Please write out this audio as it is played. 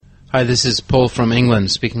Hi, this is Paul from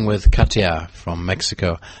England speaking with Katia from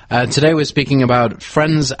Mexico. Today we're speaking about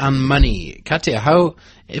friends and money. Katia,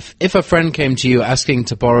 if a friend came to you asking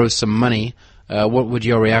to borrow some money, what would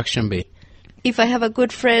your reaction be? If I have a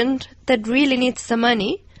good friend that really needs the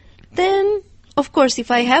money, then, of course, if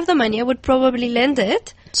I have the money, I would probably lend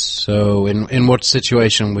it. So in what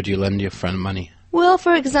situation would you lend your friend money? Well,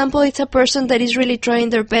 for example, it's a person that is really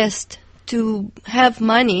trying their best to have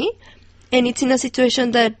money, and it's in a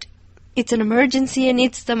situation that it's an emergency and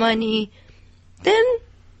needs the money, then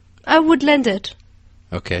I would lend it.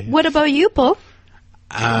 Okay. What about you, Paul?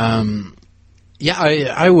 Yeah,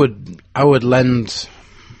 I would lend.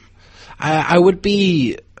 I would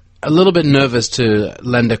be a little bit nervous to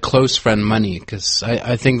lend a close friend money because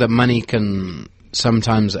I think that money can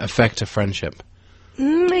sometimes affect a friendship.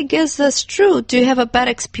 I guess that's true. Do you have a bad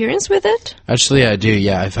experience with it? Actually, I do,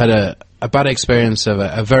 yeah. I've had a bad experience of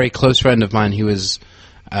a very close friend of mine who was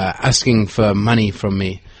asking for money from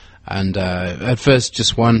me. And at first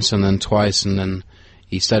just once and then twice, and then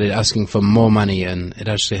he started asking for more money, and it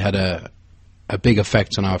actually had a big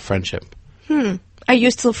effect on our friendship. Are you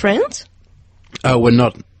still friends? We're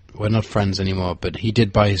not friends anymore, but he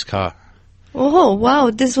did buy his car. Oh, wow,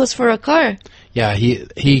 this was for a car. Yeah,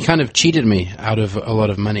 he kind of cheated me out of a lot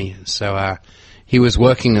of money. So he was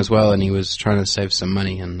working as well, and he was trying to save some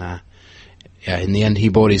money. And yeah, in the end, he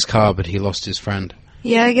bought his car, but he lost his friend.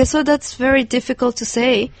 Yeah, I guess so. That's very difficult to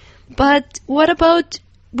say. But what about,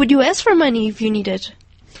 would you ask for money if you need it?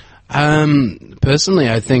 Personally,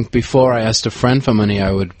 I think before I asked a friend for money,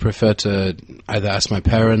 I would prefer to either ask my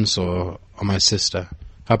parents or my sister.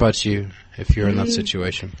 How about you, if you're in that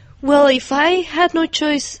situation? Well, if I had no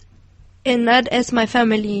choice and not ask my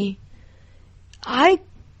family, I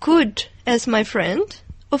could ask my friend.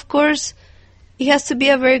 Of course, he has to be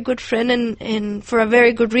a very good friend and for a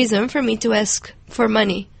very good reason for me to ask for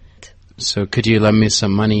money. So could you lend me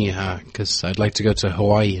some money? Because I'd like to go to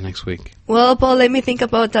Hawaii next week. Well, Paul, let me think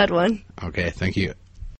about that one. Okay, thank you.